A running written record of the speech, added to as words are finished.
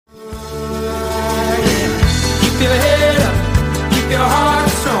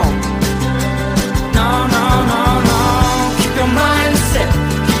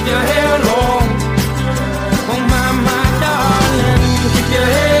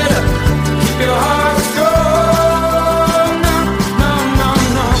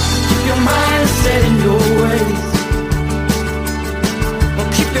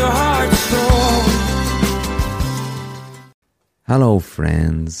Hello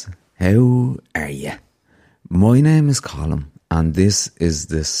friends, how are you? My name is Colin and this is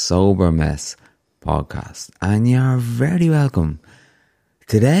the Sober Mess podcast and you're very welcome.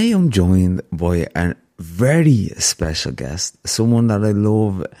 Today I'm joined by a very special guest, someone that I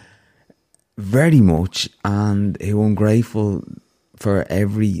love very much and who I'm grateful for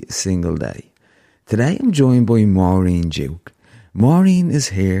every single day. Today I'm joined by Maureen Duke. Maureen is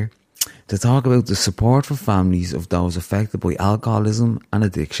here to talk about the support for families of those affected by alcoholism and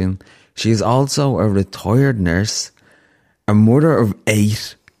addiction. She is also a retired nurse, a mother of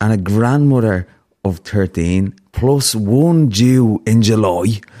 8 and a grandmother of 13, plus one due in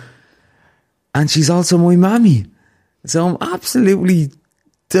July. And she's also my mammy. So I'm absolutely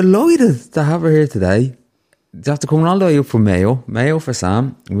delighted to have her here today. After coming all the way up from Mayo for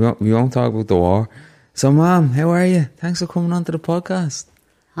Sam. We won't talk about the war. So Ma'am, how are you? Thanks for coming on to the podcast.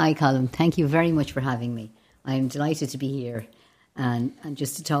 Hi Colin, thank you very much for having me. I'm delighted to be here and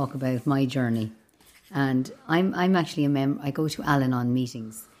just to talk about my journey. And I'm actually a member. I go to Al-Anon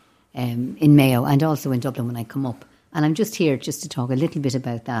meetings in Mayo and also in Dublin when I come up. And I'm just here just to talk a little bit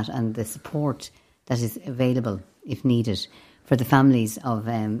about that and the support that is available, if needed, for the families of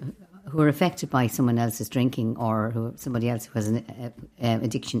who are affected by someone else's drinking or somebody else who has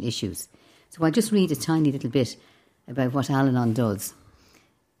addiction issues. So I'll just read a tiny little bit about what Al-Anon does.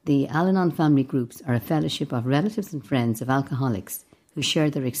 The Al-Anon family groups are a fellowship of relatives and friends of alcoholics who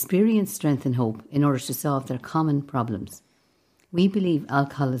share their experience, strength and hope in order to solve their common problems. We believe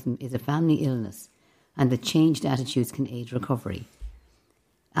alcoholism is a family illness and that changed attitudes can aid recovery.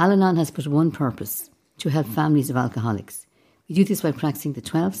 Al-Anon has but one purpose, to help families of alcoholics. We do this by practicing the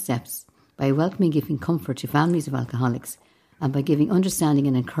 12 steps, by welcoming and giving comfort to families of alcoholics, and by giving understanding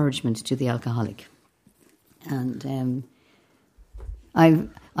and encouragement to the alcoholic. And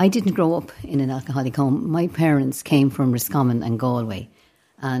I didn't grow up in an alcoholic home. My parents came from Roscommon and Galway,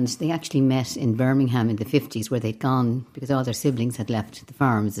 and they actually met in Birmingham in the 50s, where they'd gone because all their siblings had left the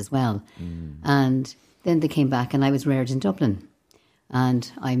farms as well. And then they came back, and I was reared in Dublin.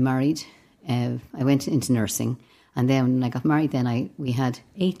 And I married, I went into nursing, and then when I got married, we had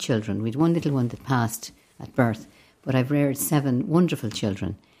 8 children. We had one little one that passed at birth, but I've reared 7 wonderful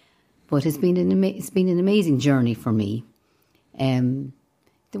children. But it's been an amazing journey for me.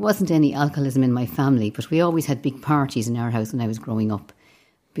 There wasn't any alcoholism in my family, but we always had big parties in our house when I was growing up,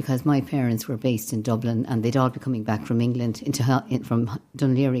 because my parents were based in Dublin and they'd all be coming back from England from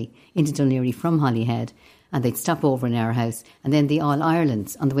Dunleary from Holyhead, and they'd stop over in our house, and then the All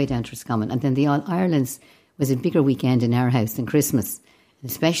Irelands on the way down to Roscommon, and then the All Irelands was a bigger weekend in our house than Christmas, and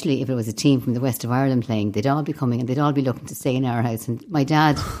especially if it was a team from the west of Ireland playing. They'd all be coming and they'd all be looking to stay in our house. And my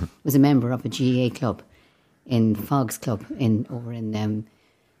dad was a member of a GAA club in Fogg's Club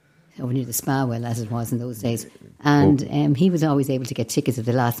over near the Spa Well, as it was in those days. And he was always able to get tickets at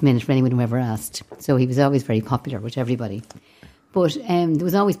the last minute for anyone who ever asked. So he was always very popular with everybody. But there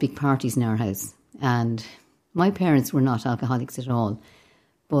was always big parties in our house. And my parents were not alcoholics at all.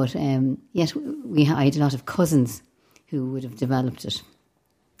 But yet I had a lot of cousins who would have developed it.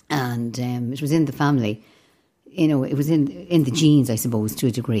 And it was in the family. You know, it was in the genes, I suppose, to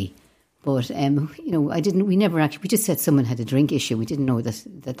a degree. But, we just said someone had a drink issue. We didn't know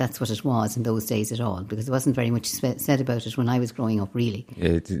that that's what it was in those days at all, because there wasn't very much said about it when I was growing up, really.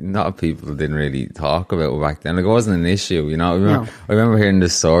 Yeah, a lot of people didn't really talk about it back then. Like, it wasn't an issue, you know. I remember hearing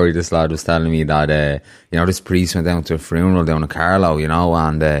this story. This lad was telling me that, this priest went down to a funeral down in Carlow, you know,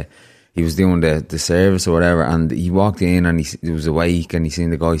 and he was doing the service or whatever, and he walked in and he was awake, and he seen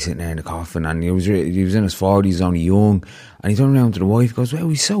the guy sitting there in the coffin, and he was in his 40s, he was only young, and he turned around to the wife and goes, well,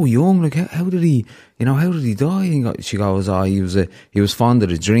 he's so young, like how did he die? And she goes, he was fond of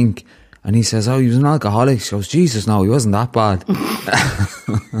the drink. And he says, he was an alcoholic. She goes, Jesus, no, he wasn't that bad.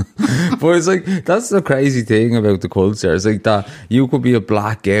 But it's like, that's the crazy thing about the culture. It's like that you could be a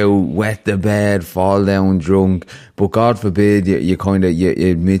blackout, wet the bed, fall down drunk, but God forbid you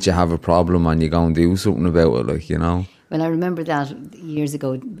admit you have a problem and you go and do something about it, like, you know. Well, I remember that years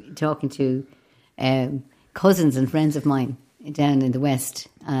ago, talking to cousins and friends of mine down in the West,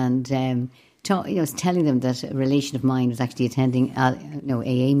 and telling them that a relation of mine was actually attending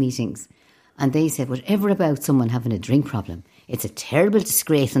AA meetings, and they said, whatever about someone having a drink problem, it's a terrible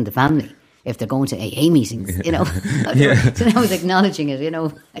disgrace on the family if they're going to AA meetings, you know. Yeah. So I was acknowledging it, you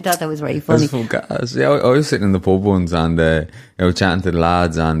know. I thought that was very funny. That's yeah, I was sitting in the pub once and chatting to the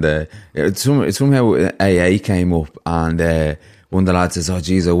lads, and somehow AA came up, and one of the lads says, oh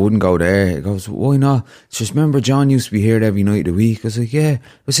geez, I wouldn't go there. He goes, why not? Just remember John used to be here every night of the week. I was like, yeah,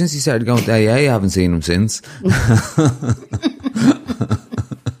 but since he started going to AA, I haven't seen him since.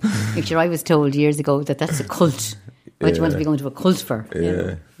 Actually, I was told years ago that that's a cult. What do you want to be going to a cult for? Yeah. You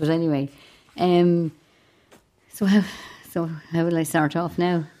know? But anyway, so how will I start off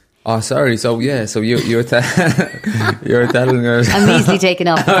now? Oh, sorry. So yeah, so you're you're telling us. I'm easily taken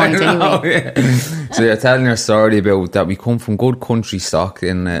off the point anyway. Yeah. So you're telling your story about that we come from good country stock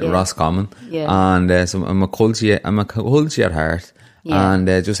in Roscommon, and so I'm a culture at heart, and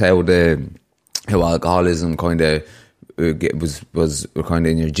just how alcoholism kind of was kind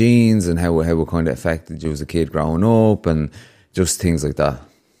of in your genes, and how it kind of affected you as a kid growing up, and just things like that.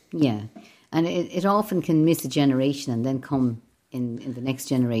 Yeah, and it often can miss a generation and then come in the next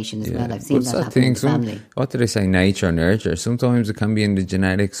generation as well. I've seen that happen in the family. What do they say? Nature or nurture. Sometimes it can be in the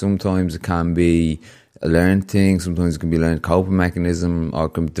genetics. Sometimes it can be a learned thing. Sometimes it can be a learned coping mechanism, or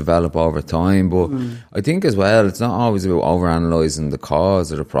can develop over time. But I think as well, it's not always about overanalyzing the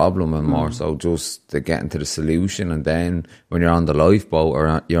cause or the problem, and more so just to get into the solution. And then when you're on the lifeboat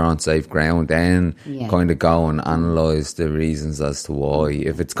or you're on safe ground, then kind of go and analyse the reasons as to why,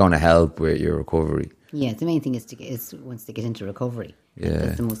 if it's going to help with your recovery. Yeah, the main thing is once they get into recovery. Yeah.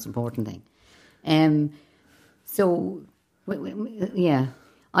 That's the most important thing. So, yeah,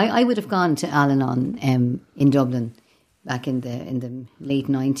 I would have gone to Al-Anon in Dublin back in the late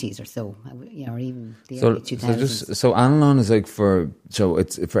 90s or so, or even the early 2000s. So Al-Anon is like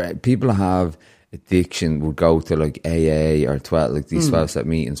it's for people who have addiction would go to like AA or 12, like these 12-step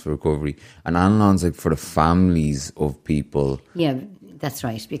meetings for recovery. And Al-Anon's like for the families of people. Yeah, that's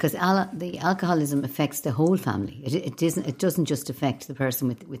right, because the alcoholism affects the whole family. It doesn't just affect the person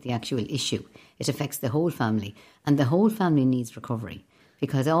with the actual issue. It affects the whole family, and the whole family needs recovery,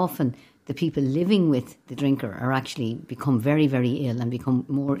 because often the people living with the drinker are actually become very, very ill and become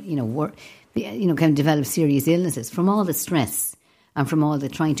more, can develop serious illnesses from all the stress and from all the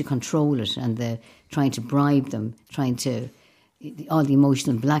trying to control it and the trying to bribe them, all the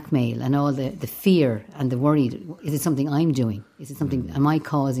emotional blackmail and all the fear and the worry. Is it something I'm doing? Is it something, am I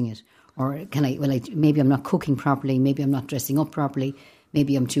causing it? Or maybe I'm not cooking properly, maybe I'm not dressing up properly,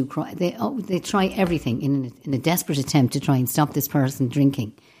 maybe I'm too they try everything in a desperate attempt to try and stop this person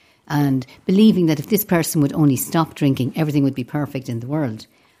drinking, and believing that if this person would only stop drinking, everything would be perfect in the world.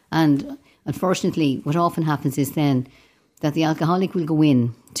 And unfortunately, what often happens is then that the alcoholic will go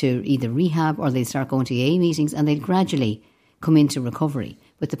in to either rehab, or they start going to AA meetings, and they'll gradually come into recovery,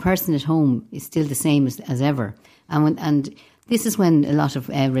 but the person at home is still the same as ever. And this is when a lot of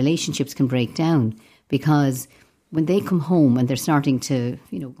relationships can break down, because when they come home and they're starting to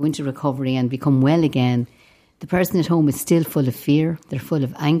go into recovery and become well again, the person at home is still full of fear, they're full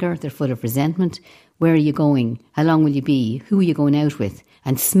of anger, they're full of resentment. Where are you going? How long will you be? Who are you going out with?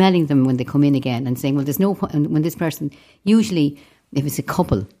 And smelling them when they come in again and saying, well, there's no point. When this person, usually if it's a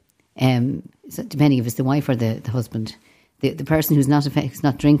couple, depending if it's the wife or the husband, the person who's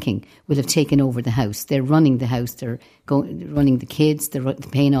not drinking will have taken over the house. They're running the house. They're running the kids. They're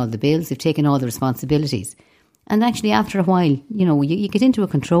paying all the bills. They've taken all the responsibilities. And actually, after a while, you get into a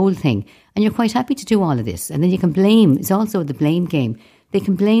control thing, and you're quite happy to do all of this. And then you can blame. It's also the blame game. They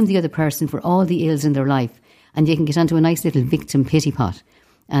can blame the other person for all the ills in their life, and you can get onto a nice little victim pity pot.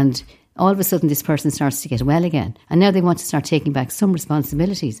 And all of a sudden, this person starts to get well again. And now they want to start taking back some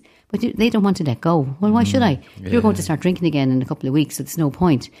responsibilities. But they don't want to let go. Well, why should I? You're going to start drinking again in a couple of weeks, so there's no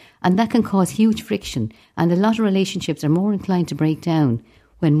point. And that can cause huge friction. And a lot of relationships are more inclined to break down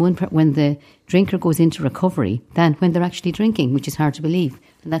when the drinker goes into recovery than when they're actually drinking, which is hard to believe.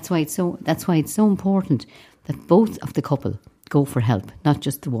 And that's why it's so important that both of the couple go for help, not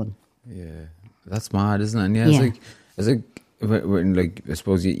just the one. Yeah, that's mad, isn't it? And it's like when, I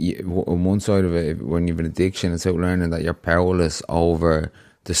suppose on one side of it, when you have an addiction, it's out learning that you're powerless over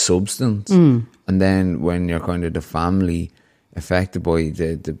the substance, and then when you're kind of the family affected by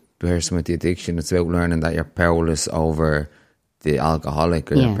the person with the addiction, it's about learning that you're powerless over the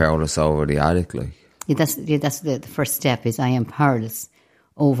alcoholic, or you're powerless over the addict. That's the first step. Is I am powerless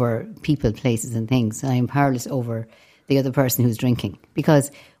over people, places, and things. I am powerless over the other person who's drinking,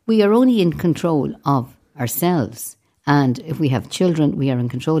 because we are only in control of ourselves. And if we have children, we are in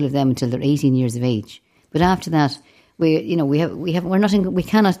control of them until they're 18 years of age. But after that, we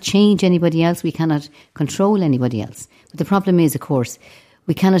cannot change anybody else. We cannot control anybody else. But the problem is, of course,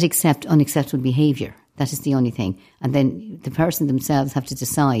 we cannot accept unacceptable behaviour. That is the only thing. And then the person themselves have to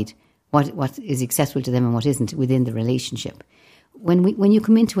decide what is acceptable to them and what isn't within the relationship. When you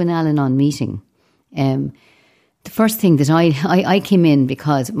come into an Al-Anon meeting, the first thing that I came in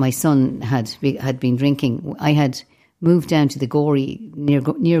because my son had been drinking. I had moved down to the Gorey,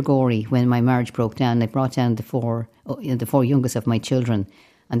 near Gorey, when my marriage broke down. I brought down the four youngest of my children,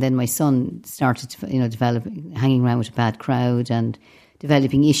 and then my son started to develop, hanging around with a bad crowd and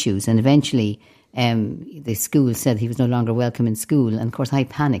developing issues, and eventually the school said he was no longer welcome in school. And of course I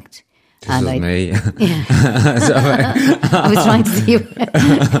panicked. This is me. Yeah. I was trying to see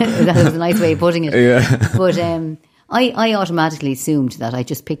that was a nice way of putting it. Yeah. But I automatically assumed that I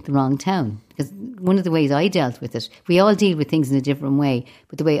just picked the wrong town, because one of the ways I dealt with it, we all deal with things in a different way,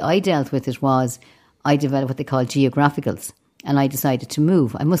 but the way I dealt with it was I developed what they call geographicals, and I decided to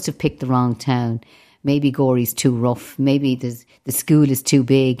move. I must have picked the wrong town. Maybe Gorey's too rough. Maybe the school is too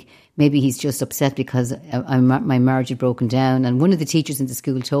big. Maybe he's just upset because my marriage had broken down. And one of the teachers in the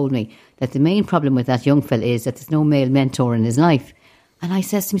school told me that the main problem with that young fella is that there's no male mentor in his life. And I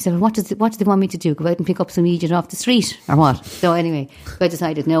says to myself, what do they want me to do? Go out and pick up some idiot off the street or what? So anyway, I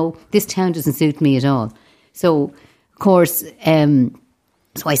decided, no, this town doesn't suit me at all. So, of course, so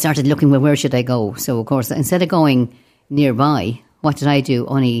I started looking, well, where should I go? So, of course, instead of going nearby, what did I do?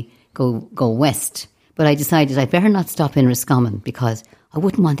 Only go west. But I decided I'd better not stop in Roscommon, because I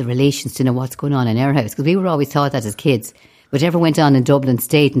wouldn't want the relations to know what's going on in our house, because we were always taught that as kids. Whatever went on in Dublin,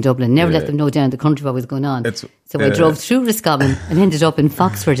 stayed in Dublin. Never let them know down the country what was going on. So I drove through Roscommon and ended up in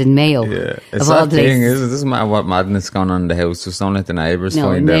Foxford and Mayo. Yeah, it's that thing, it doesn't matter what madness going on in the house, just don't let the neighbours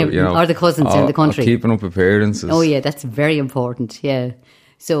find out, you know. Or the cousins in the country. Keeping up appearances. Oh yeah, that's very important, yeah.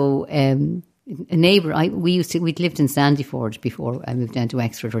 So a neighbour, we'd lived in Sandyford before I moved down to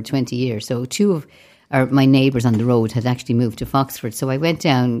Wexford for 20 years. So two of my neighbours on the road had actually moved to Foxford. So I went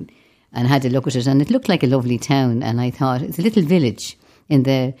down and had a look at it, and it looked like a lovely town. And I thought, it's a little village in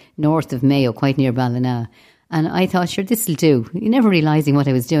the north of Mayo, quite near Ballina. And I thought, sure, this'll do. Never realising what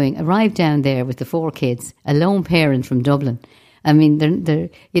I was doing. Arrived down there with the 4 kids, a lone parent from Dublin. I mean, they're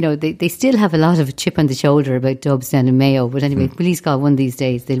they still have a lot of a chip on the shoulder about Dubs down in Mayo. But anyway, please God, one of these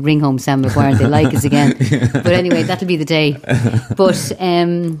days they'll ring home Sam McGuire and they'll like us again. But anyway, that'll be the day. But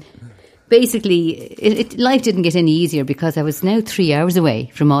basically, life didn't get any easier, because I was now 3 hours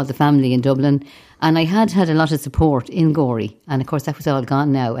away from all the family in Dublin, and I had a lot of support in Gorey, and of course that was all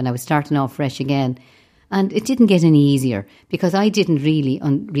gone now, and I was starting off fresh again. And it didn't get any easier, because I didn't really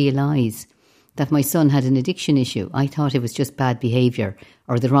realise that my son had an addiction issue. I thought it was just bad behaviour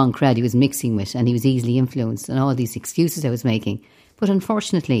or the wrong crowd he was mixing with, and he was easily influenced, and all these excuses I was making. But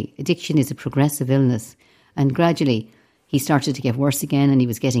unfortunately, addiction is a progressive illness, and gradually he started to get worse again, and he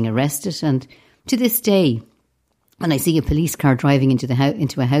was getting arrested. And to this day, when I see a police car driving into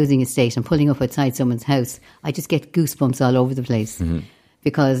a housing estate and pulling up outside someone's house, I just get goosebumps all over the place. Mm-hmm.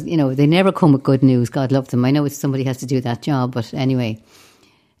 Because, you know, they never come with good news. God love them. I know somebody has to do that job, but anyway,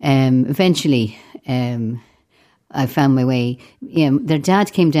 eventually I found my way. Their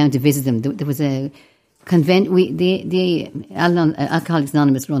dad came down to visit them. There was a the Alcoholics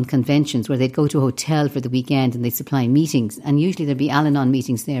Anonymous run conventions where they'd go to a hotel for the weekend and they supply meetings, and usually there'd be Al-Anon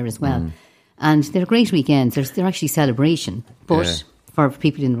meetings there as well. And they're great weekends. They're actually celebration, but for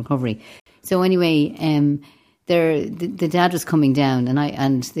people in recovery. So anyway, the dad was coming down,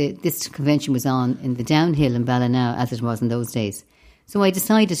 and this convention was on in the downhill in Ballina, as it was in those days. So I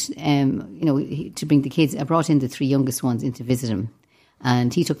decided, to bring the kids. I brought in the 3 youngest ones in to visit him,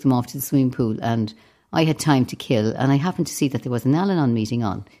 and he took them off to the swimming pool, and I had time to kill, and I happened to see that there was an Al-Anon meeting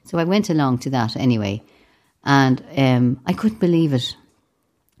on. So I went along to that anyway, and I couldn't believe it,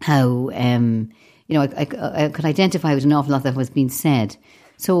 how, I could identify with an awful lot that was being said.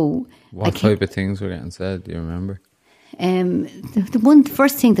 So what type of things were getting said? Do you remember? The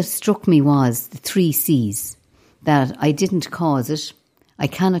first thing that struck me was the 3 C's, that I didn't cause it, I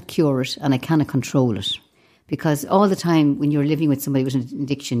cannot cure it, and I cannot control it. Because all the time when you're living with somebody with an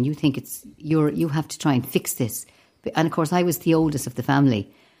addiction, you think you have to try and fix this. And of course, I was the oldest of the family,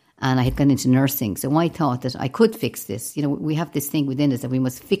 and I had gone into nursing, so I thought that I could fix this. You know, we have this thing within us that we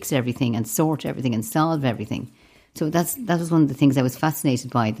must fix everything and sort everything and solve everything. So that was one of the things I was fascinated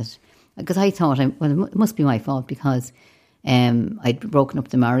by, that because I thought, it must be my fault, because I'd broken up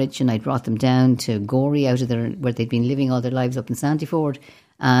the marriage and I'd brought them down to Gorey, out of where they'd been living all their lives up in Sandyford.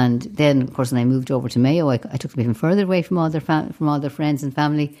 And then, of course, when I moved over to Mayo, I took them even further away from all their friends and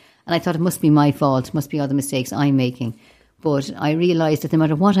family. And I thought it must be my fault, it must be all the mistakes I'm making. But I realised that no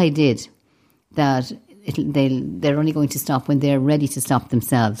matter what I did, that they're only going to stop when they're ready to stop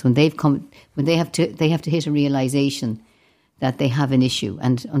themselves. When they have to hit a realisation that they have an issue.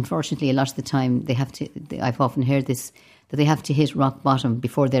 And unfortunately, a lot of the time, I've often heard this, that they have to hit rock bottom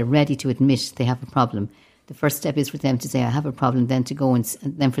before they're ready to admit they have a problem. The first step is for them to say, I have a problem, then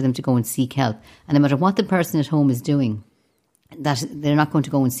for them to go and seek help. And no matter what the person at home is doing, that they're not going to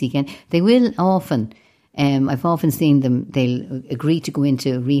go and seek it. They will often, I've often seen them, they'll agree to go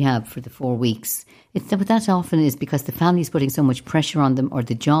into rehab for the 4 weeks. But that often is because the family's putting so much pressure on them, or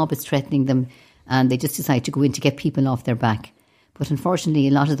the job is threatening them, and they just decide to go in to get people off their back. But unfortunately,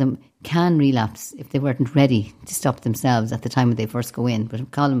 a lot of them can relapse if they weren't ready to stop themselves at the time when they first go in. But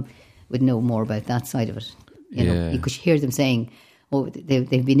Colin would know more about that side of it. You know, you could hear them saying, oh,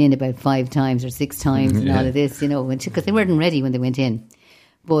 they've been in about 5 times or 6 times and all of this, you know, because they weren't ready when they went in.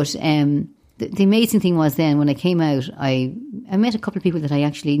 But the amazing thing was then when I came out, I met a couple of people that I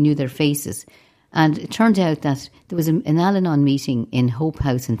actually knew their faces. And it turned out that there was an Al-Anon meeting in Hope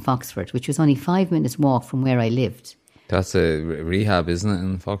House in Foxford, which was only 5 minutes walk from where I lived. That's a rehab, isn't it,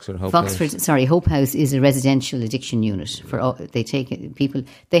 in Foxford? Hope House is a residential addiction unit. They take people.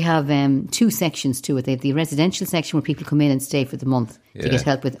 They have 2 sections to it. They have the residential section where people come in and stay for the month to get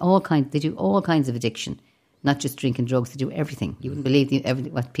help with all kinds. They do all kinds of addiction, not just drinking drugs. They do everything. You wouldn't believe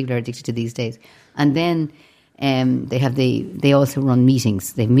what people are addicted to these days. And then they also run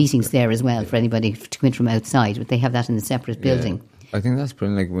meetings. They have meetings there as well for anybody to come in from outside. But they have that in a separate building. I think that's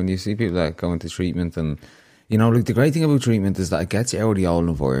brilliant. Like when you see people that go into treatment and. You know, like the great thing about treatment is that it gets you out of the old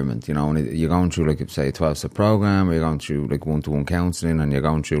environment, you know, and you're going through, like, say, a 12-step program, or you're going through, like, one-to-one counselling, and you're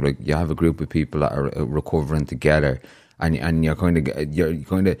going through, like, you have a group of people that are recovering together, and you're kind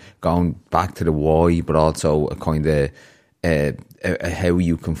of going back to the why, but also a kind of how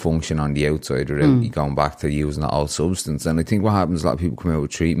you can function on the outside without you going back to using that old substance. And I think what happens, a lot of people come out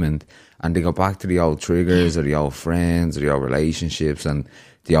with treatment and they go back to the old triggers or the old friends or the old relationships and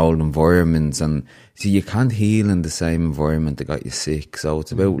the old environments, and see, you can't heal in the same environment that got you sick. So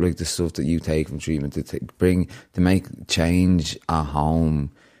it's about like the stuff that you take from treatment to make change at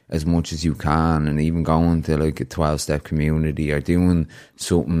home as much as you can, and even going to like a 12-step community or doing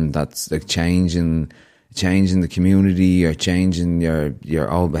something that's like changing the community or changing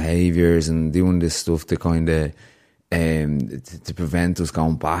your old behaviours and doing this stuff to kind of to prevent us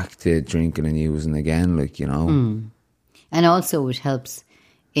going back to drinking and using again, like, you know. And also it helps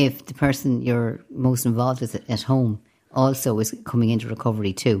if the person you're most involved with at home also is coming into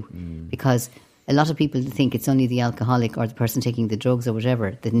recovery too. Because a lot of people think it's only the alcoholic or the person taking the drugs or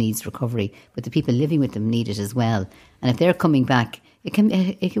whatever that needs recovery, but the people living with them need it as well. And if they're coming back,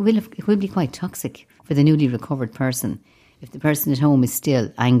 it will be quite toxic for the newly recovered person if the person at home is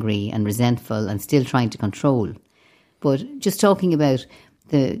still angry and resentful and still trying to control. But just talking about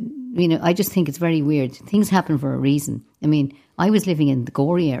I just think it's very weird. Things happen for a reason. I mean, I was living in the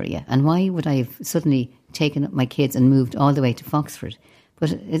Gorey area, and why would I have suddenly taken up my kids and moved all the way to Foxford?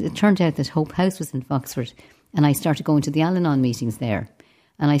 But it turned out that Hope House was in Foxford, and I started going to the Al-Anon meetings there.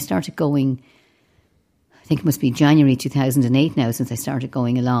 And I started going, I think it must be January 2008 now since I started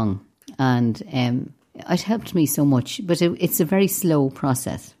going along. And it helped me so much, but it's a very slow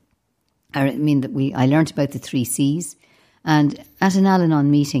process. I mean, I learned about the 3 C's. And at an Al-Anon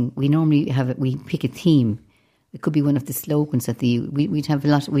meeting, we normally we pick a theme. It could be one of the slogans that we'd have a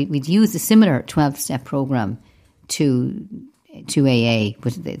lot. We'd use a similar 12-step program to AA,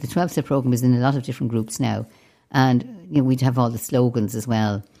 but the 12-step program is in a lot of different groups now. And we'd have all the slogans as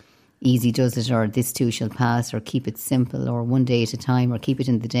well. Easy does it, or this too shall pass, or keep it simple, or one day at a time, or keep it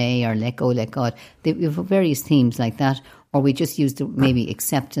in the day, or let go, let God. We have various themes like that. Or we just used maybe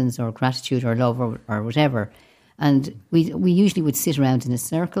acceptance or gratitude or love or whatever. And we usually would sit around in a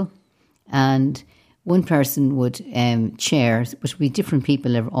circle, and one person would chair, but it would be different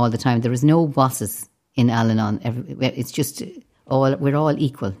people all the time. There was no bosses in Al-Anon. It's just we're all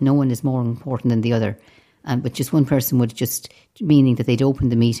equal. No one is more important than the other. But just one person would meaning that they'd open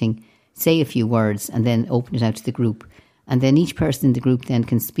the meeting, say a few words, and then open it out to the group. And then each person in the group then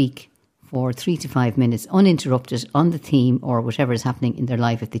can speak for 3 to 5 minutes, uninterrupted, on the theme or whatever is happening in their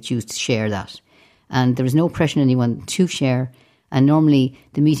life if they choose to share that. And there was no pressure on anyone to share. And normally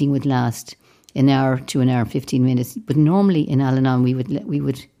the meeting would last an hour to an hour and 15 minutes. But normally in Al-Anon we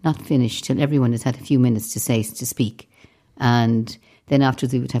would not finish till everyone has had a few minutes to speak. And then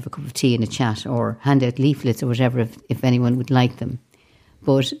afterwards we would have a cup of tea and a chat, or hand out leaflets or whatever if anyone would like them.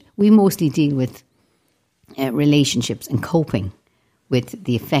 But we mostly deal with relationships and coping with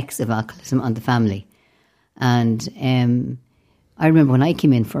the effects of alcoholism on the family. And I remember when I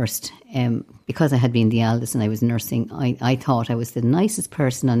came in first, because I had been the eldest and I was nursing, I thought I was the nicest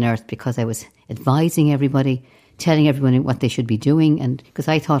person on earth because I was advising everybody, telling everyone what they should be doing, and because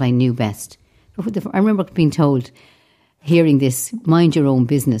I thought I knew best. But I remember being told, hearing this, mind your own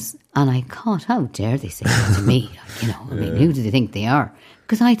business, and I thought, how dare they say that to me? Who do they think they are?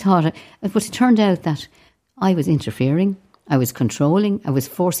 Because I thought, but it turned out that I was interfering, I was controlling, I was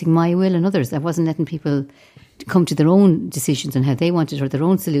forcing my will on others. I wasn't letting people come to their own decisions and how they wanted, or their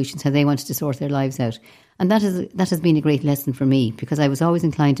own solutions, how they wanted to sort their lives out. And that has been a great lesson for me, because I was always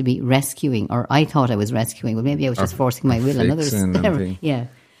inclined to be rescuing, or I thought I was rescuing, but maybe I was just forcing my will on others. Yeah.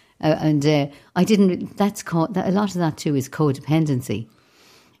 I didn't. That's called a lot of that too is codependency,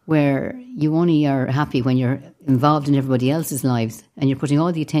 where you only are happy when you're involved in everybody else's lives and you're putting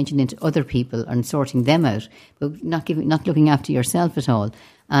all the attention into other people and sorting them out, but not looking after yourself at all.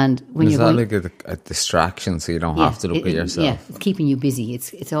 And when is you're that like a distraction, so you don't have to look at yourself? Yeah, it's keeping you busy.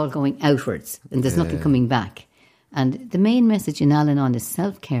 It's all going outwards, and there's nothing coming back. And the main message in Al-Anon is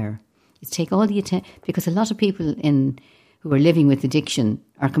self-care. It's take all the attention, because a lot of people who are living with addiction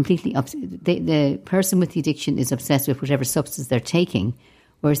are completely the person with the addiction is obsessed with whatever substance they're taking,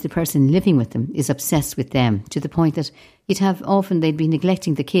 whereas the person living with them is obsessed with them, to the point that they'd be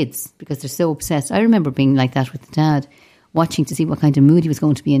neglecting the kids because they're so obsessed. I remember being like that with the dad, watching to see what kind of mood he was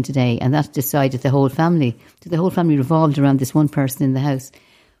going to be in today, and that decided the whole family revolved around this one person in the house.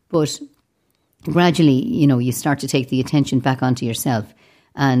 But gradually, you start to take the attention back onto yourself.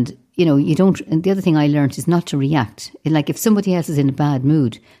 And, you don't... And the other thing I learned is not to react. Like, if somebody else is in a bad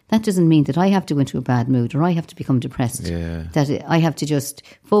mood, that doesn't mean that I have to go into a bad mood or I have to become depressed. Yeah. That I have to just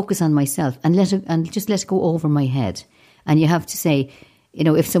focus on myself and just let it go over my head. And you have to say,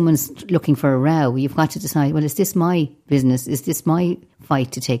 if someone's looking for a row, you've got to decide, well, is this my business? Is this my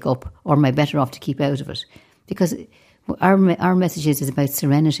fight to take up? Or am I better off to keep out of it? Because our message is about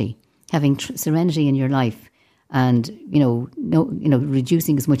serenity, having serenity in your life. And,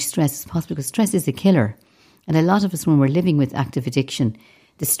 reducing as much stress as possible, because stress is a killer. And a lot of us, when we're living with active addiction,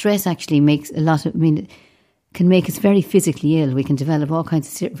 the stress actually can make us very physically ill. We can develop all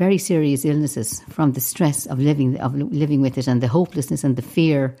kinds of very serious illnesses from the stress of living with it, and the hopelessness and the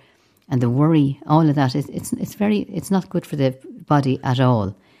fear and the worry, all of that. It's not good for the body at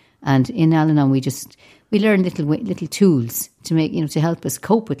all. And in Al-Anon, we learn little tools to help us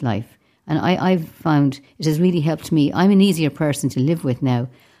cope with life. And I've found it has really helped me. I'm an easier person to live with now.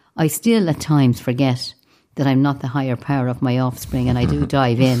 I still at times forget that I'm not the higher power of my offspring, and I do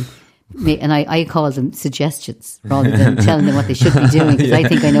dive in. And I call them suggestions rather than telling them what they should be doing, because I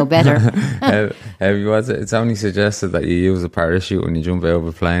think I know better. It's only suggested that you use a parachute when you jump out of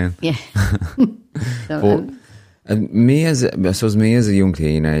a plane. Yeah. Me as a young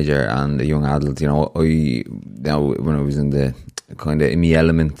teenager and a young adult, when I was in the kind of in the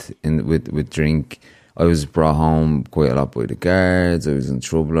element with drink, I was brought home quite a lot by the guards. I was in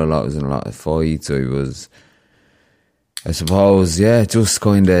trouble a lot. I was in a lot of fights. I suppose, just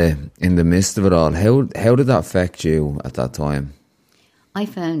kind of in the midst of it all. How did that affect you at that time? I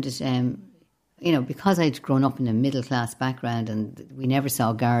found it, because I'd grown up in a middle class background and we never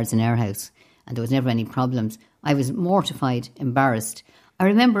saw guards in our house and there was never any problems, I was mortified, embarrassed. I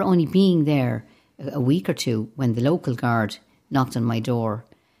remember only being there a week or two when the local guard knocked on my door,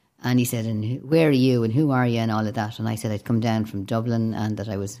 and he said, "And where are you, and who are you," and all of that. And I said I'd come down from Dublin and that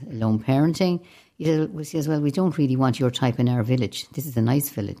I was alone parenting. He says, "Well, we don't really want your type in our village. This is a nice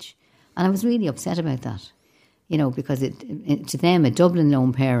village." And I was really upset about that, because to them, a Dublin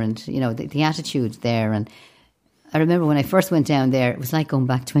lone parent, the attitude there. And I remember when I first went down there, it was like going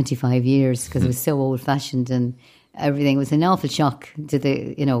back 25 years because it was so old-fashioned and everything. It was an awful shock to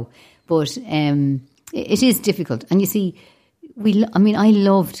but it is difficult. And you see, I love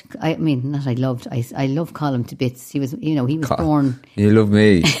Colm to bits. He was, he was born. You love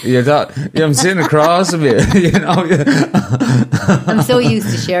me. I'm sitting across from you. I'm so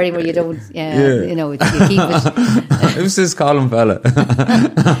used to sharing where you don't, you keep it. Who's this Colm fella?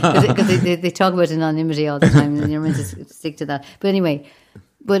 Because they talk about anonymity all the time, and you're meant to stick to that. But anyway,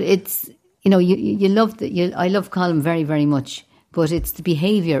 it's, you love I love Colm very, very much, but it's the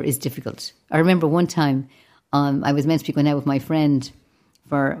behaviour is difficult. I remember one time, I was meant to be going out with my friend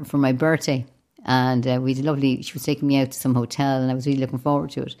for my birthday, and we did lovely. She was taking me out to some hotel, and I was really looking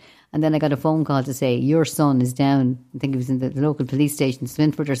forward to it. And then I got a phone call to say, "Your son is down. I think he was in the local police station,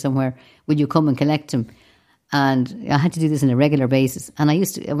 Swinford or somewhere. Will you come and collect him?" And I had to do this on a regular basis. And I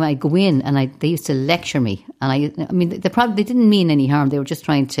used to, when I go in, and they used to lecture me. And they didn't mean any harm. They were just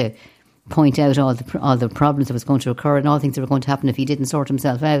trying to point out all the problems that was going to occur and all things that were going to happen if he didn't sort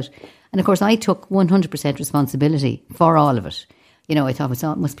himself out. And of course, I took 100% responsibility for all of it. I thought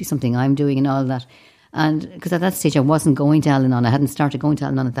it must be something I'm doing and all that. And because at that stage, I wasn't going to Al-Anon. I hadn't started going to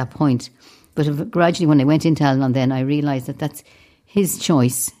Al-Anon at that point. But gradually, when I went into Al-Anon, then I realised that that's his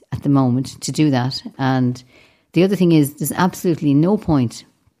choice at the moment to do that. And the other thing is, there's absolutely no point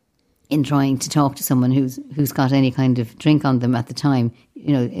in trying to talk to someone who's got any kind of drink on them at the time.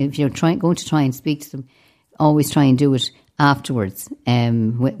 If you're going to try and speak to them, always try and do it afterwards,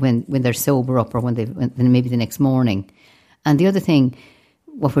 when they're sober up, or when maybe the next morning. And the other thing,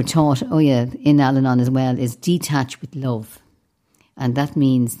 what we're taught, in Al-Anon as well, is detach with love. And that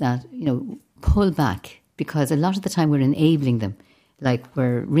means that, pull back, because a lot of the time we're enabling them. like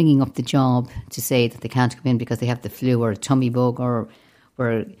we're ringing up the job to say that they can't come in because they have the flu or a tummy bug, or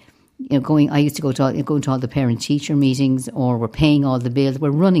we're going. I used to go to all the parent-teacher meetings, or we're paying all the bills.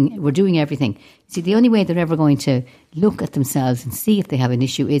 We're doing everything. See, the only way they're ever going to look at themselves and see if they have an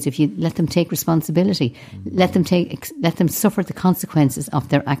issue is if you let them take responsibility, let them suffer the consequences of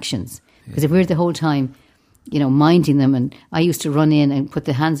their actions. Because if we're the whole time, minding them, and I used to run in and put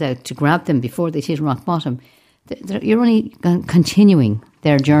the hands out to grab them before they hit rock bottom, you're only continuing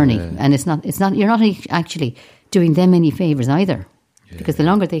their journey, and it's not. You're not actually doing them any favours either, because the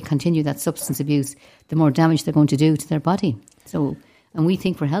longer they continue that substance abuse, the more damage they're going to do to their body. So, and we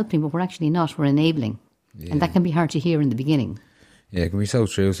think we're helping, but we're actually not. We're enabling, and that can be hard to hear in the beginning. Yeah, it can be so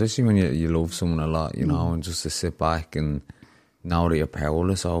true, especially when you love someone a lot, and just to sit back and know that you're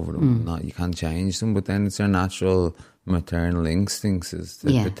powerless over them. You can't change them, but then it's their natural maternal instincts is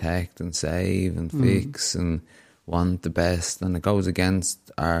to protect and save and fix and want the best, and it goes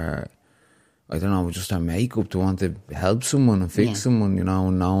against our makeup to want to help someone and fix someone,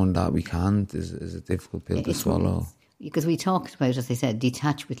 and knowing that we can't is a difficult pill to swallow. Because we talked about, as I said,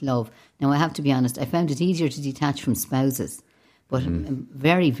 detach with love. Now, I have to be honest, I found it easier to detach from spouses, but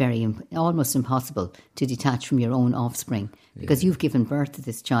very, very, almost impossible to detach from your own offspring, because you've given birth to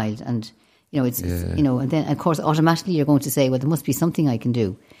this child, and it's and then of course automatically you're going to say, well, there must be something I can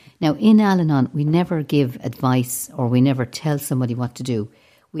do. Now, in Al-Anon, we never give advice or we never tell somebody what to do.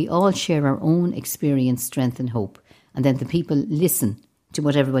 We all share our own experience, strength and hope, and then the people listen to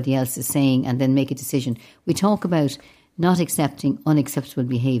what everybody else is saying and then make a decision. We talk about not accepting unacceptable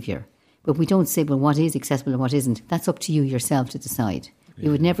behaviour, but we don't say, well, what is acceptable and what isn't. That's up to you yourself to decide. We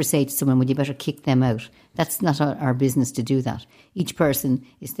would never say to someone, well, you better kick them out. That's not our business to do that. Each person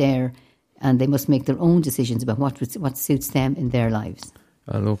is there and they must make their own decisions about what suits them in their lives.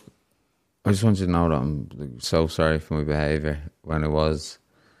 Look, I just want you to know that I'm so sorry for my behaviour when I was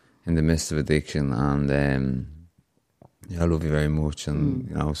in the midst of addiction, and I love you very much,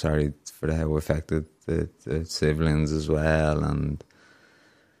 and sorry for how it affected the siblings as well, and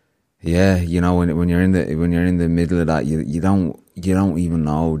when you're in the middle of that, you don't even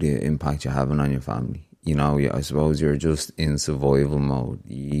know the impact you're having on your family. I suppose you're just in survival mode.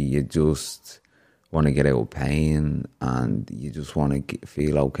 You just want to get out of pain, and you just want to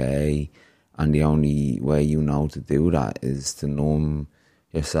feel okay, and the only way you know to do that is to numb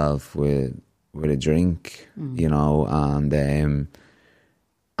yourself with a drink, and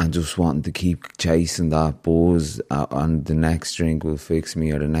just wanting to keep chasing that buzz, and the next drink will fix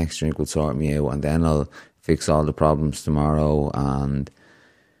me, or the next drink will sort me out, and then I'll fix all the problems tomorrow. And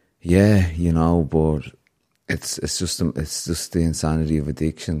but it's just the insanity of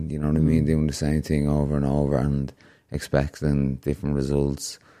addiction. You know what I mean? Doing the same thing over and over and expecting different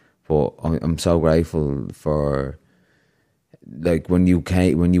results. But I'm so grateful for, like, when you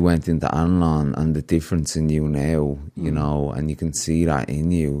went into Al-Anon and the difference in you now, and you can see that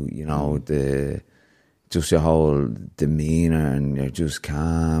in you, just your whole demeanour, and you're just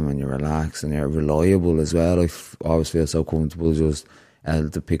calm and you're relaxed and you're reliable as well. I always feel so comfortable just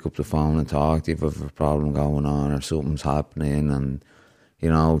able to pick up the phone and talk to you if I have a problem going on or something's happening, and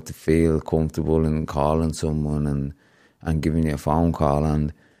to feel comfortable in calling someone and giving you a phone call.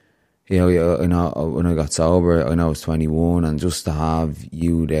 And when I got sober, I was 21, and just to have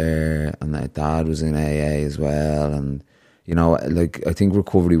you there, and that Dad was in AA as well, and I think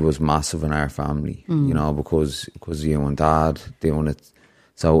recovery was massive in our family, because you and Dad doing it.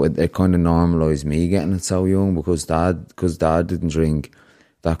 So it kind of normalised me getting it so young, because Dad didn't drink.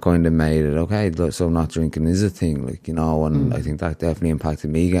 That kind of made it okay. So not drinking is a thing, and I think that definitely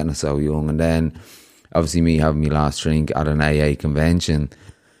impacted me getting it so young. And then obviously me having my last drink at an AA convention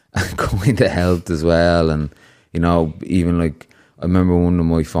kind of helped as well. And even I remember one of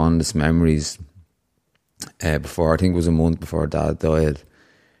my fondest memories, before, I think it was a month before Dad died,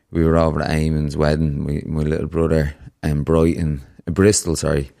 we were over at Eamon's wedding, my little brother, in Bristol,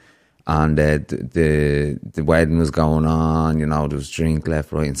 and the wedding was going on. There was drink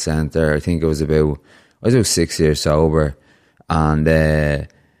left, right and centre. I think I was about 6 years sober, and and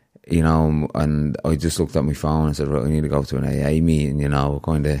I just looked at my phone and said, right, I need to go to an AA meeting.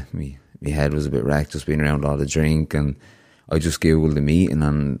 Kind of my head was a bit wrecked, just being around all the drink, and I just googled the meeting,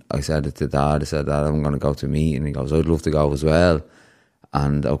 and I said it to Dad. I said, Dad, I'm going to go to a meeting. He goes, I'd love to go as well.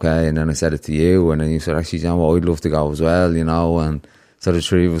 And okay, and then I said it to you, and then you said, actually, I'd love to go as well, and so the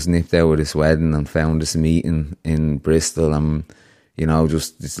three of us nipped out of this wedding and found this meeting in Bristol, and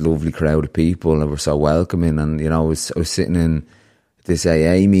just this lovely crowd of people that were so welcoming. And I was sitting in this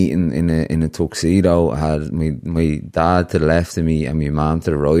AA meeting in a tuxedo. I had my dad to the left of me and my mum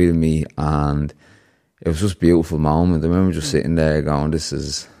to the right of me, and it was just a beautiful moment. I remember just sitting there going, this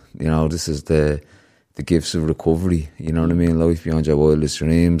is the gifts of recovery, you know what I mean? Life beyond your wildest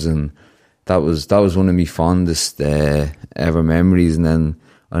dreams. And that was one of my fondest ever memories. And then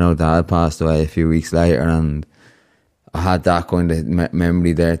I know Dad passed away a few weeks later, and I had that kind of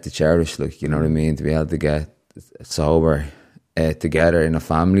memory there to cherish, like, you know what I mean, to be able to get sober together in a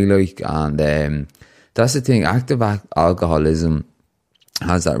family, like. And that's the thing, active alcoholism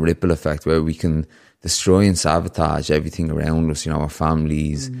has that ripple effect where we can destroy and sabotage everything around us, you know, our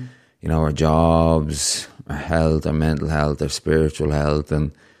families, you know, our jobs, our health, our mental health, our spiritual health.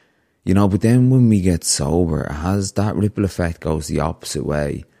 And, you know, but then when we get sober, it has that ripple effect goes the opposite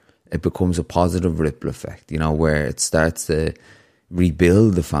way. It becomes a positive ripple effect, you know, where it starts to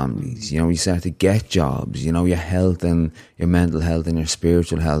rebuild the families. You know, you start to get jobs, you know, your health and your mental health and your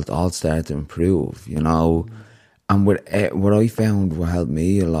spiritual health all start to improve, you know. And what I found what helped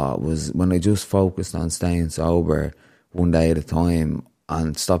me a lot was when I just focused on staying sober one day at a time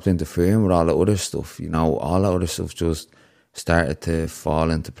and stopped interfering with all the other stuff, you know, all the other stuff just started to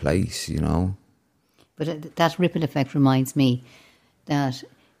fall into place, you know. But that ripple effect reminds me that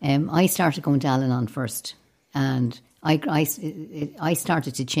I started going to Al-Anon first, and I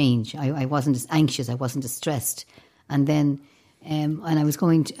started to change. I wasn't as anxious, I wasn't as stressed. And then and I was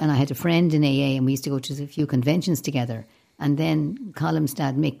and I had a friend in AA, and we used to go to a few conventions together. And then Colm's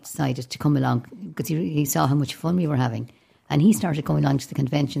dad, Mick, decided to come along because he saw how much fun we were having. And he started going along to the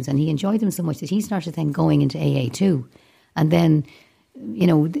conventions, and he enjoyed them so much that he started then going into AA too. And then, you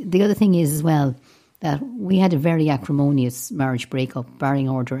know, the other thing is as well that we had a very acrimonious marriage breakup, barring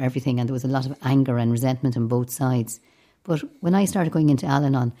order, everything, and there was a lot of anger and resentment on both sides. But when I started going into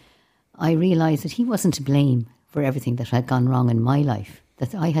Al-Anon, I realised that he wasn't to blame for everything that had gone wrong in my life,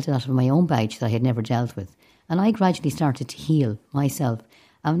 that I had a lot of my own baggage that I had never dealt with. And I gradually started to heal myself.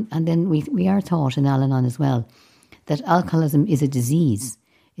 And then we are taught in Al-Anon as well that alcoholism is a disease.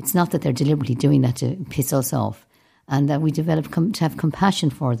 It's not that they're deliberately doing that to piss us off, and that we develop to have compassion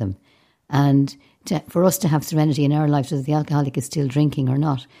for them, and for us to have serenity in our lives, whether the alcoholic is still drinking or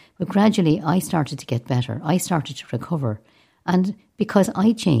not. But gradually I started to get better. I started to recover. And because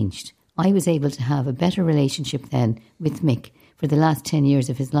I changed, I was able to have a better relationship then with Mick for the last 10 years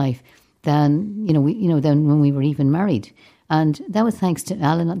of his life than, than when we were even married. And that was thanks to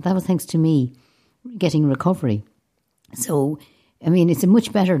Alan, that was thanks to me getting recovery. So, I mean, it's a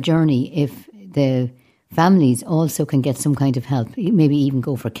much better journey if the families also can get some kind of help, maybe even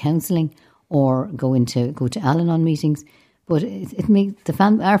go for counselling or go to Al-Anon meetings. But it makes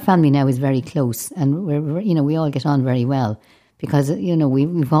our family now is very close, and we all get on very well because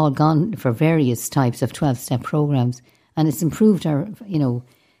we've all gone for various types of 12-step programs, and it's improved our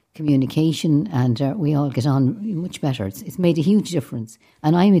communication, and we all get on much better. It's made a huge difference,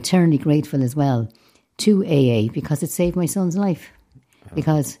 and I'm eternally grateful as well to AA because it saved my son's life.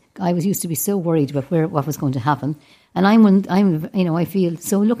 Because I used to be so worried about what was going to happen, and I feel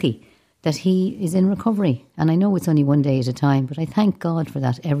so lucky that he is in recovery, and I know it's only one day at a time, but I thank God for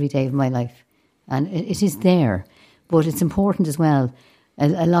that every day of my life, and it is there. But it's important as well.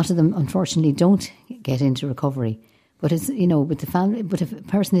 A lot of them, unfortunately, don't get into recovery. But it's with the family. But if a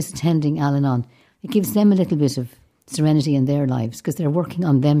person is attending Al-Anon, it gives them a little bit of serenity in their lives because they're working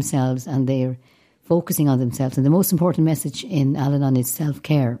on themselves and they're focusing on themselves. And the most important message in Al-Anon is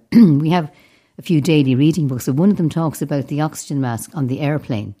self-care. We have a few daily reading books. So one of them talks about the oxygen mask on the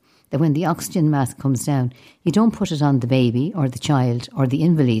airplane. That when the oxygen mask comes down, you don't put it on the baby or the child or the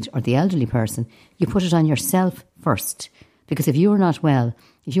invalid or the elderly person. You put it on yourself first. Because if you're not well,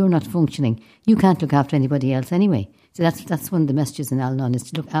 if you're not functioning, you can't look after anybody else anyway. So that's one of the messages in Al-Anon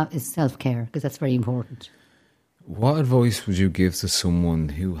is to look at is self-care, because that's very important. What advice would you give to someone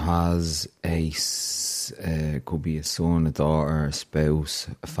who has could be a son, a daughter, a spouse,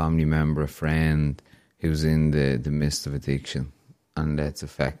 a family member, a friend who's in the midst of addiction and that's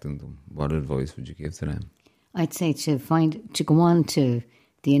affecting them? What advice would you give to them? I'd say to go on to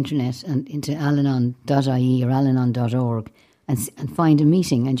the internet and into alanon.ie or alanon.org and find a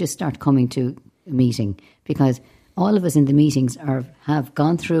meeting and just start coming to a meeting, because all of us in the meetings have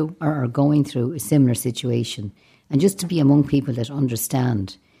gone through or are going through a similar situation. And just to be among people that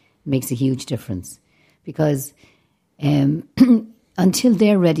understand makes a huge difference. Because until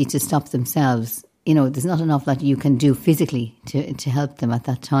they're ready to stop themselves, there's not an awful lot you can do physically to help them at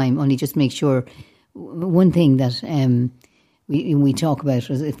that time. Only just make sure, one thing that we talk about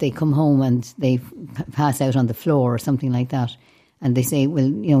is if they come home and they pass out on the floor or something like that, and they say, well,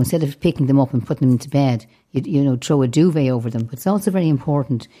 instead of picking them up and putting them into bed, you throw a duvet over them. But it's also very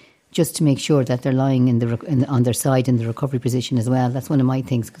important just to make sure that they're lying on their side in the recovery position as well. That's one of my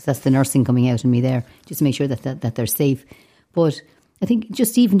things, because that's the nursing coming out in me there, just to make sure that they're safe. But I think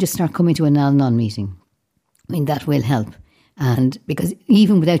just start coming to an Al-Anon meeting. I mean, that will help. And because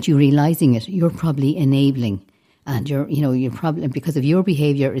even without you realising it, you're probably enabling, and you're probably, because of your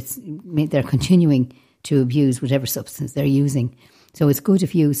behaviour, they're continuing to abuse whatever substance they're using. So it's good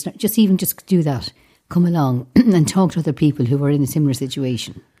if you just do that. Come along and talk to other people who are in a similar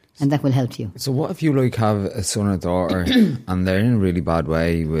situation, and that will help you. So what if you have a son or daughter and they're in a really bad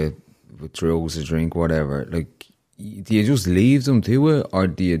way with drugs or drink, whatever? Do you just leave them to it, or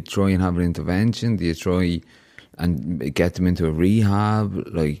do you try and have an intervention? Do you try and get them into a rehab?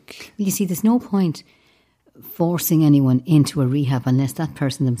 You see, there's no point forcing anyone into a rehab unless that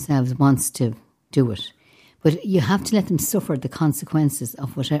person themselves wants to do it. But you have to let them suffer the consequences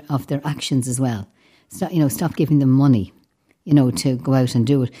of their actions as well. Stop giving them money, to go out and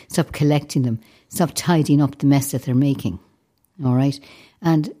do it. Stop collecting them. Stop tidying up the mess that they're making. All right?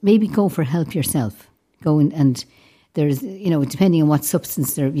 And maybe go for help yourself. Go and there's, depending on what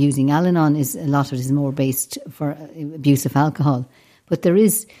substance they're using. Al-Anon a lot of it is more based for abuse of alcohol. But there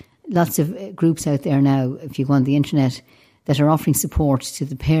is lots of groups out there now, if you go on the internet, that are offering support to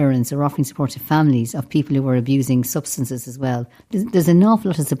the parents or offering support to families of people who are abusing substances as well. There's an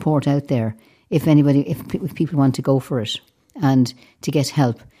awful lot of support out there if people want to go for it and to get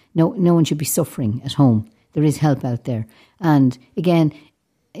help. No one should be suffering at home. There is help out there. And again,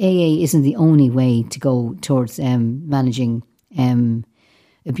 AA isn't the only way to go towards managing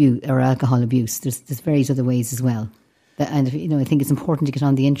abuse or alcohol abuse. There's various other ways as well. And I think it's important to get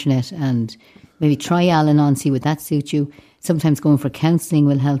on the internet and maybe try Al-Anon, see what that suits you. Sometimes going for counselling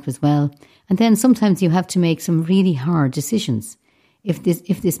will help as well. And then sometimes you have to make some really hard decisions. If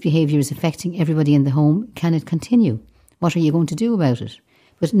this behaviour is affecting everybody in the home, can it continue? What are you going to do about it?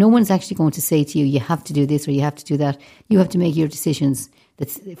 But no one's actually going to say to you, you have to do this or you have to do that. You have to make your decisions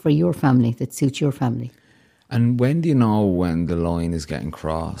that's for your family, that suits your family. And when do you know when the line is getting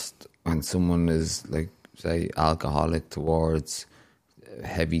crossed? When someone is, say, alcoholic towards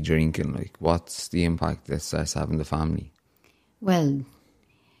heavy drinking, what's the impact that starts having the family? Well,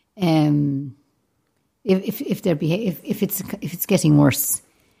 if it's getting worse,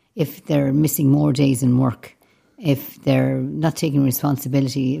 if they're missing more days in work, if they're not taking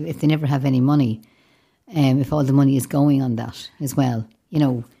responsibility, if they never have any money, if all the money is going on that as well,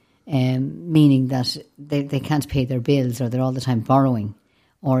 meaning that they can't pay their bills or they're all the time borrowing,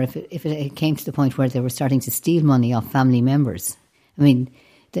 or if it came to the point where they were starting to steal money off family members. I mean,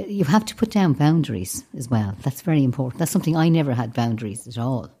 you have to put down boundaries as well. That's very important. That's something I never had boundaries at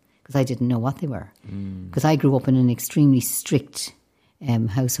all, because I didn't know what they were. Because I grew up in an extremely strict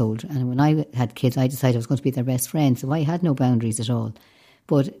household, and when I had kids, I decided I was going to be their best friend, so I had no boundaries at all.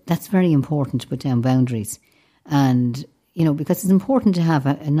 But that's very important to put down boundaries, and because it's important to have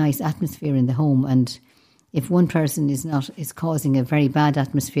a nice atmosphere in the home. And if one person is causing a very bad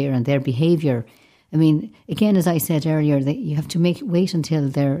atmosphere and their behaviour, I mean, again, as I said earlier, that you have to wait until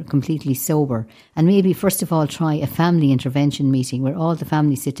they're completely sober, and maybe first of all try a family intervention meeting where all the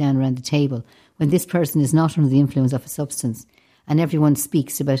family sit down around the table when this person is not under the influence of a substance, and everyone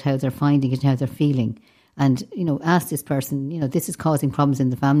speaks about how they're finding it and how they're feeling, and ask this person, this is causing problems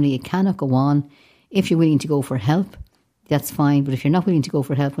in the family, it cannot go on. If you're willing to go for help, that's fine, but if you're not willing to go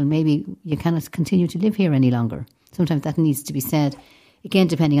for help, well, maybe you cannot continue to live here any longer. Sometimes that needs to be said. Again,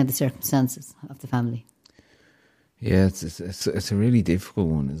 depending on the circumstances of the family. Yeah, it's a really difficult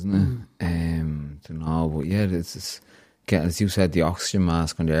one, isn't it? To know, but yeah, it's as you said, the oxygen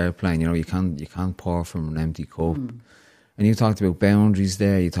mask on the airplane. You can't pour from an empty cup. And you talked about boundaries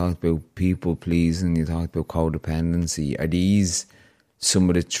there. You talked about people pleasing. You talked about codependency. Are these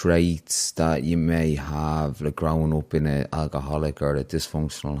some of the traits that you may have, growing up in an alcoholic or a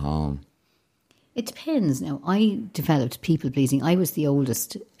dysfunctional home? It depends. Now, I developed people-pleasing. I was the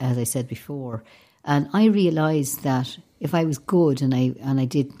oldest, as I said before, and I realised that if I was good and I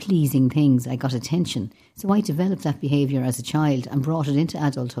did pleasing things, I got attention. So I developed that behaviour as a child and brought it into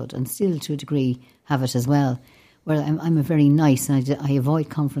adulthood, and still to a degree have it as well, where I'm a very nice and I avoid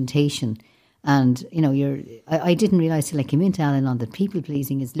confrontation. And, I didn't realise till I came into Al-Anon that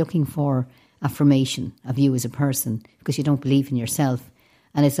people-pleasing is looking for affirmation of you as a person because you don't believe in yourself.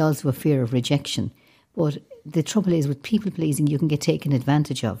 And it's also a fear of rejection. But the trouble is with people-pleasing, you can get taken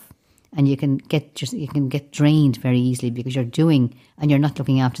advantage of, and you can get drained very easily because you're doing and you're not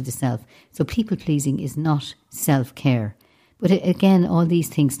looking after the self. So people-pleasing is not self-care. But again, all these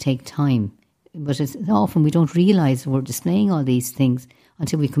things take time. But it's often we don't realise we're displaying all these things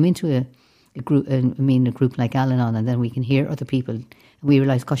until we come into a group like Al-Anon, and then we can hear other people And we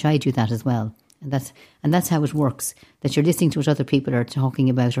realise, gosh, I do that as well. And that's how it works, that you're listening to what other people are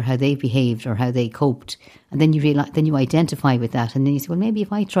talking about, or how they behaved, or how they coped. And then you realize, then you identify with that. And then you say, well, maybe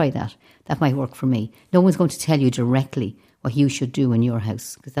if I try that, that might work for me. No one's going to tell you directly what you should do in your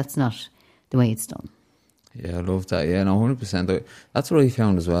house, because that's not the way it's done. Yeah, I love that. Yeah, no, 100%. That's what I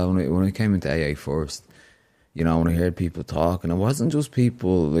found as well when I came into AA first. You know, when I heard people talking, it wasn't just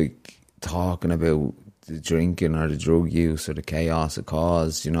people like talking about the drinking or the drug use or the chaos it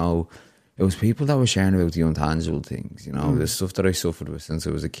caused. You know, it was people that were sharing about the intangible things. You know, the stuff that I suffered with since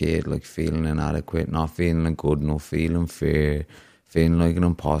I was a kid, like feeling inadequate, not feeling good enough, feeling fear, feeling like an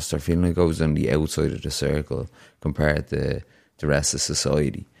imposter, feeling like I was on the outside of the circle compared to the rest of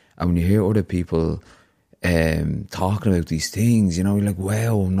society. And when you hear other people talking about these things, you know, you're like,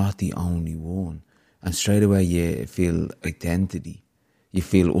 wow, I'm not the only one. And straight away you feel identity, you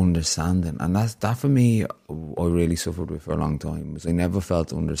feel understanding. And that for me, I really suffered with for a long time, was I never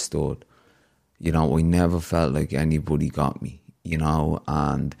felt understood. You know, I never felt like anybody got me, you know,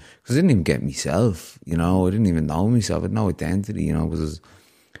 and because I didn't even get myself, you know, I didn't even know myself, I had no identity, you know, because I was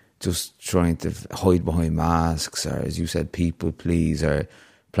just trying to hide behind masks, or as you said, people please, or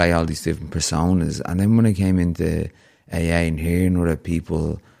play all these different personas. And then when I came into AA and hearing other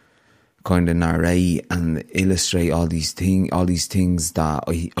people kind of narrate and illustrate all these things that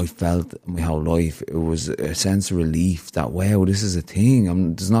I felt my whole life, it was a sense of relief that, wow, this is a thing.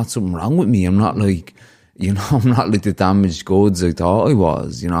 There's not something wrong with me. I'm not like, you know, I'm not like the damaged goods I thought I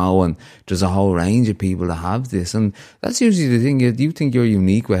was, you know, and there's a whole range of people that have this. And that's usually the thing. You think you're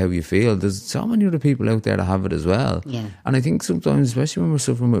unique with how you feel. There's so many other people out there that have it as well. Yeah. And I think sometimes, especially when we're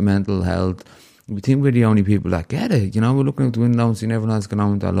suffering with mental health, we think we're the only people that get it. You know, we're looking out the window and seeing everyone else going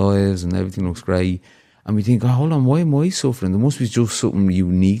on with their lives and everything looks great. And we think, oh, hold on, why am I suffering? There must be just something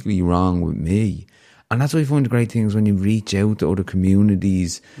uniquely wrong with me. And that's why I find the great things when you reach out to other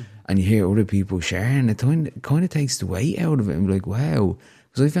communities and you hear other people sharing, it kind of takes the weight out of it. I'm like, wow.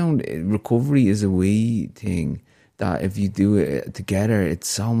 Because I found recovery is a wee thing that if you do it together, it's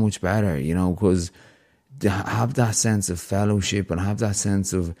so much better, you know, because to have that sense of fellowship and have that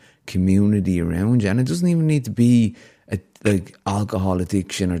sense of community around you. And it doesn't even need to be like alcohol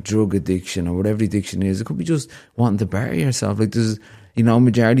addiction or drug addiction or whatever addiction is. It could be just wanting to better yourself. Like there's, you know,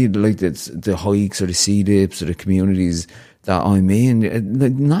 majority of the hikes or the C-dips or the communities that I'm in,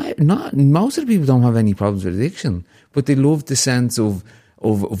 like not most of the people don't have any problems with addiction, but they love the sense of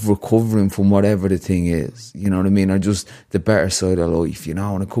recovering from whatever the thing is, you know what I mean, or just the better side of life, you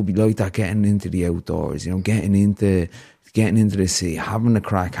know. And it could be like that, getting into the outdoors, you know, getting into the sea, having the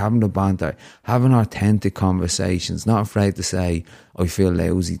crack, having the banter, having authentic conversations, not afraid to say, I feel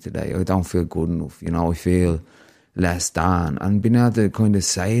lousy today, I don't feel good enough, you know, I feel less than, and being able to kind of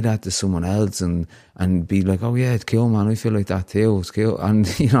say that to someone else and be like, oh yeah, it's cool, man, I feel like that too, it's cool,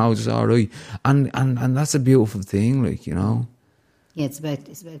 and you know, it's all right, and that's a beautiful thing, like, you know. Yeah, it's about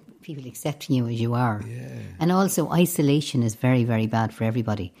people accepting you as you are. Yeah. And also isolation is very, very bad for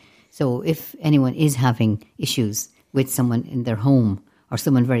everybody. So if anyone is having issues with someone in their home or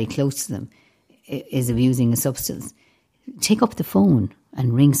someone very close to them is abusing a substance, take up the phone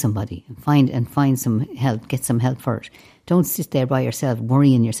and ring somebody and find some help, get some help for it. Don't sit there by yourself,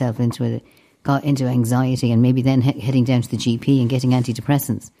 worrying yourself into anxiety and maybe then heading down to the GP and getting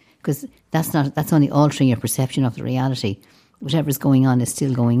antidepressants, because that's only altering your perception of the reality. Whatever's going on is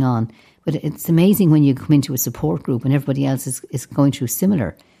still going on. But it's amazing when you come into a support group and everybody else is going through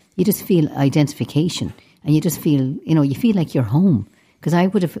similar. You just feel identification and you just feel, you know, you feel like you're home. Because I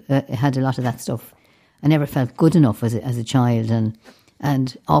would have had a lot of that stuff. I never felt good enough as a child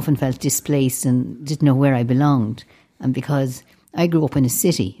and often felt displaced and didn't know where I belonged. And because I grew up in a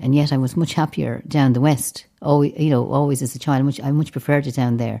city and yet I was much happier down the west. Always as a child, I much preferred it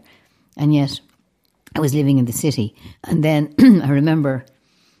down there. And yet I was living in the city. And then I remember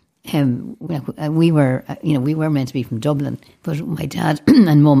we were meant to be from Dublin, but my dad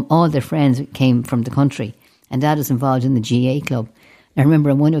and mum, all their friends came from the country, and Dad was involved in the GA club. I remember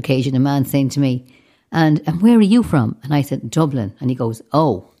on one occasion a man saying to me, and where are you from? And I said, Dublin. And he goes,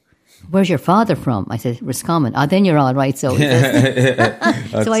 oh, where's your father from? I said, Roscommon. Oh, then you're all right. So,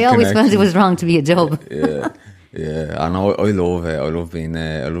 so I always felt it was wrong to be a dub. Yeah, and I love it. I love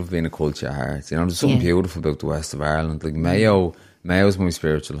being a culture at heart. You know, there's something beautiful about the west of Ireland. Like Mayo's my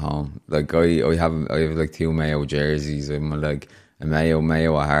spiritual home. Like I have like 2 Mayo jerseys. I'm like a Mayo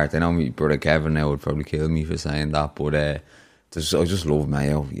at heart. I know my brother Kevin now would probably kill me for saying that, but I just love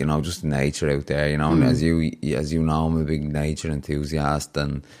Mayo. You know, just nature out there. You know, and as you know, I'm a big nature enthusiast,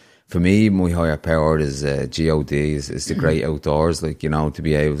 and for me, my higher power is God, is the great outdoors. Like, you know, to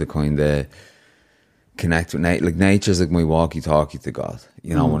be able to kind of connect with nature. Like nature's like my walkie-talkie to God.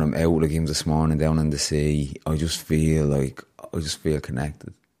 You know, when I'm out, like even this morning down in the sea, I just feel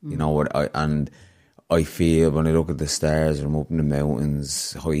connected. You know what? I feel when I look at the stars or I'm up in the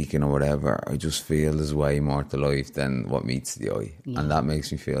mountains hiking or whatever, I just feel there's way more to life than what meets the eye, and that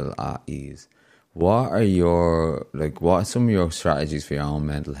makes me feel at ease. What are some of your strategies for your own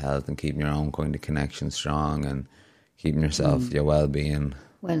mental health and keeping your own kind of connection strong and keeping yourself, your well-being?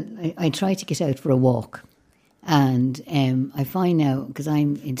 Well, I try to get out for a walk. And I find now, because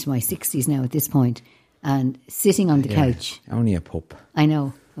I'm into my 60s now at this point, and sitting on the couch. Only a pup. I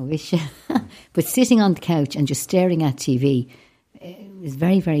know, I wish. But sitting on the couch and just staring at TV is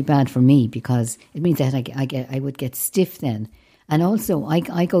very, very bad for me, because it means that I would get stiff then. And also,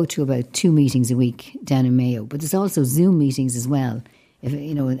 I go to about 2 meetings a week down in Mayo, but there's also Zoom meetings as well. If,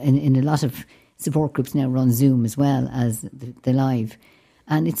 you know, in a lot of support groups now run Zoom as well as the live.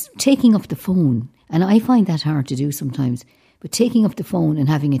 And it's taking up the phone. And I find that hard to do sometimes. But taking up the phone and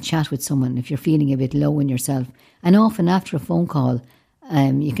having a chat with someone, if you're feeling a bit low in yourself, and often after a phone call,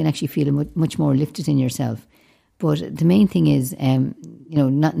 you can actually feel much more lifted in yourself. But the main thing is, you know,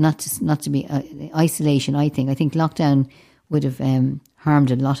 not to be isolation. I think lockdown would have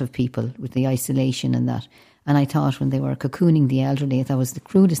harmed a lot of people with the isolation and that. And I thought when they were cocooning the elderly, that was the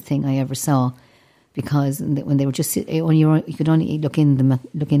crudest thing I ever saw. Because when they were just you could only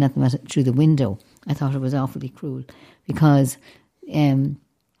looking at them through the window. I thought it was awfully cruel, because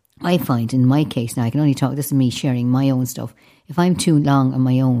I find in my case now, I can only talk. This is me sharing my own stuff. If I'm too long on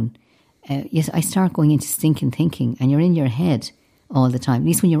my own, yes, I start going into stinking thinking, and you're in your head all the time. At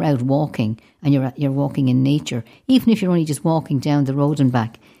least when you're out walking and you're walking in nature, even if you're only just walking down the road and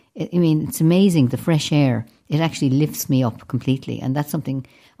back. I mean, it's amazing, the fresh air. It actually lifts me up completely, and that's something.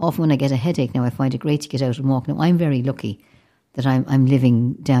 Often when I get a headache now, I find it great to get out and walk. Now, I'm very lucky that I'm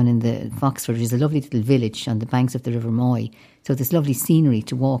living down in the Foxford, which is a lovely little village on the banks of the River Moy. So there's lovely scenery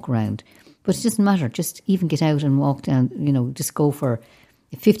to walk around. But it doesn't matter. Just even get out and walk down, you know, just go for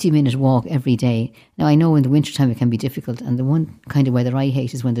a 50-minute walk every day. Now, I know in the wintertime it can be difficult, and the one kind of weather I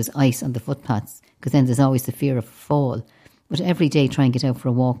hate is when there's ice on the footpaths, because then there's always the fear of fall. But every day try and get out for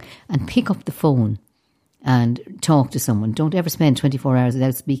a walk and pick up the phone and talk to someone. Don't ever spend 24 hours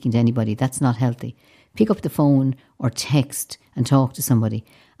without speaking to anybody. That's not healthy. Pick up the phone or text and talk to somebody.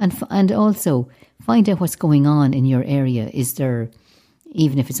 And also find out what's going on in your area. Is there,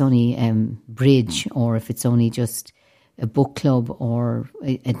 even if it's only bridge, or if it's only just a book club, or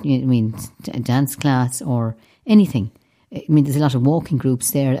a dance class or anything. I mean, there's a lot of walking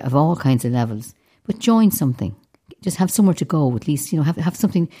groups there of all kinds of levels. But join something. Just have somewhere to go, at least, you know, have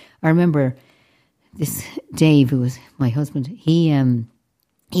something. I remember this Dave, who was my husband, he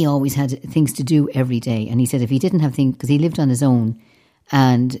always had things to do every day. And he said if he didn't have things, because he lived on his own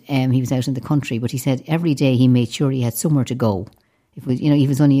and he was out in the country, but he said every day he made sure he had somewhere to go. If it was, you know, he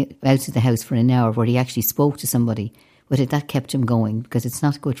was only out of the house for an hour where he actually spoke to somebody, but that kept him going, because it's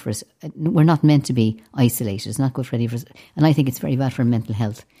not good for us. We're not meant to be isolated. It's not good for any of us. And I think it's very bad for mental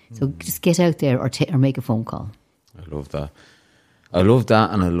health. So just get out there or make a phone call. I love that. I love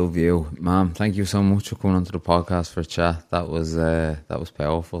that, and I love you, ma'am. Thank you so much for coming onto the podcast for a chat. That was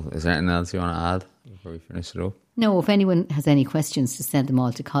powerful. Is there anything else you want to add before we finish it up? No, if anyone has any questions, to send them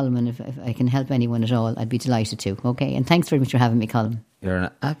all to Colm, and if I can help anyone at all, I'd be delighted to. Okay, and thanks very much for having me, Colm. You're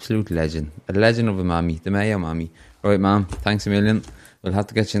an absolute legend. A legend of a mammy, the Mayo mammy. Right, ma'am, thanks a million. We'll have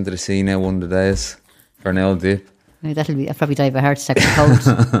to get you into the sea now one of the days for an old dip. No, I'll probably die of a heart attack or cold.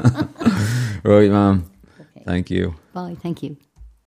 Right, ma'am. Okay. Thank you. Bye, thank you.